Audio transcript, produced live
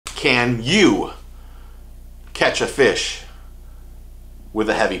Can you catch a fish with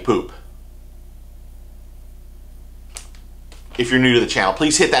a heavy poop? If you're new to the channel,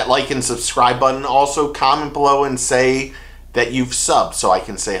 please hit that like and subscribe button. Also, comment below and say that you've subbed so I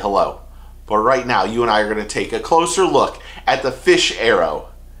can say hello. But right now, you and I are going to take a closer look at the Fish Arrow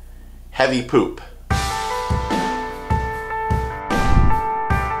Heavy Poop.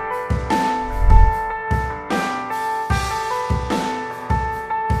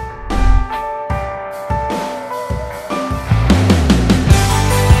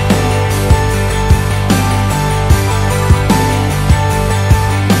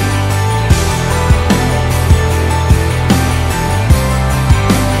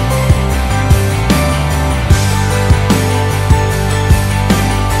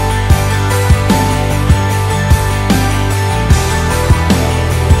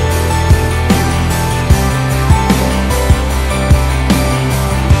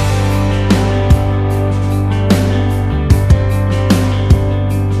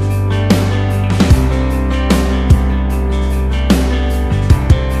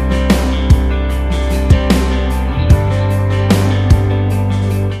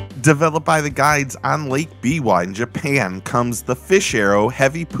 Developed by the guides on Lake Biwa in Japan comes the Fish Arrow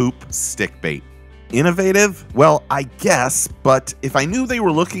Heavy Poop Stick Bait. Innovative? Well, I guess, but if I knew they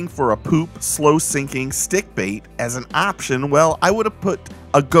were looking for a poop, slow sinking stick bait as an option, well, I would have put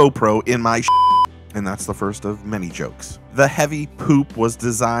a GoPro in my and that's the first of many jokes. The Heavy Poop was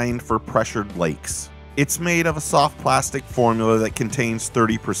designed for pressured lakes. It's made of a soft plastic formula that contains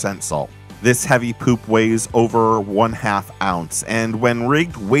 30% salt. This heavy poop weighs over 1/2 ounce, and when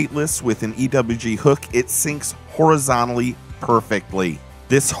rigged weightless with an EWG hook, it sinks horizontally perfectly.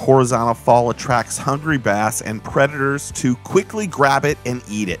 This horizontal fall attracts hungry bass and predators to quickly grab it and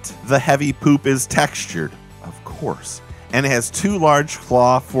eat it. The heavy poop is textured, of course, and has two large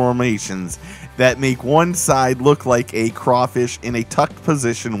claw formations that make one side look like a crawfish in a tucked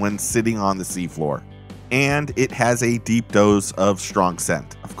position when sitting on the seafloor. And it has a deep dose of strong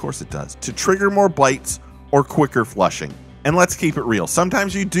scent. Of course it does. To trigger more bites or quicker flushing. And let's keep it real.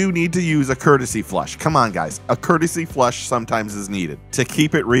 Sometimes you do need to use a courtesy flush. Come on, guys. A courtesy flush sometimes is needed. To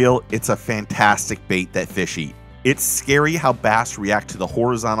keep it real, it's a fantastic bait that fish eat. It's scary how bass react to the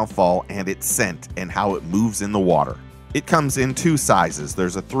horizontal fall and its scent and how it moves in the water. It comes in two sizes.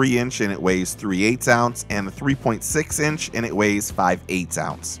 There's a 3-inch and it weighs 3/8 ounce, and a 3.6-inch and it weighs 5/8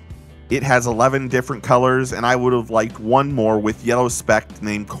 ounce. It has 11 different colors, and I would have liked one more with yellow speck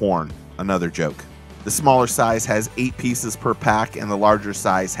named Corn. Another joke. The smaller size has 8 pieces per pack, and the larger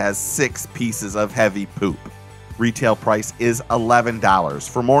size has 6 pieces of heavy poop. Retail price is $11.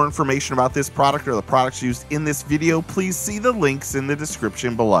 For more information about this product or the products used in this video, please see the links in the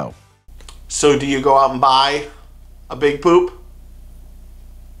description below. So do you go out and buy a big poop?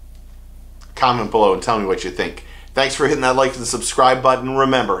 Comment below and tell me what you think. Thanks for hitting that like and subscribe button.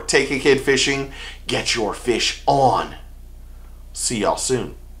 Remember, take a kid fishing, get your fish on. See y'all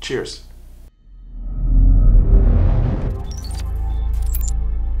soon. Cheers.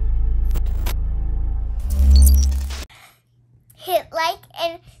 Hit like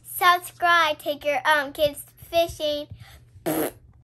and subscribe. Take your kids fishing.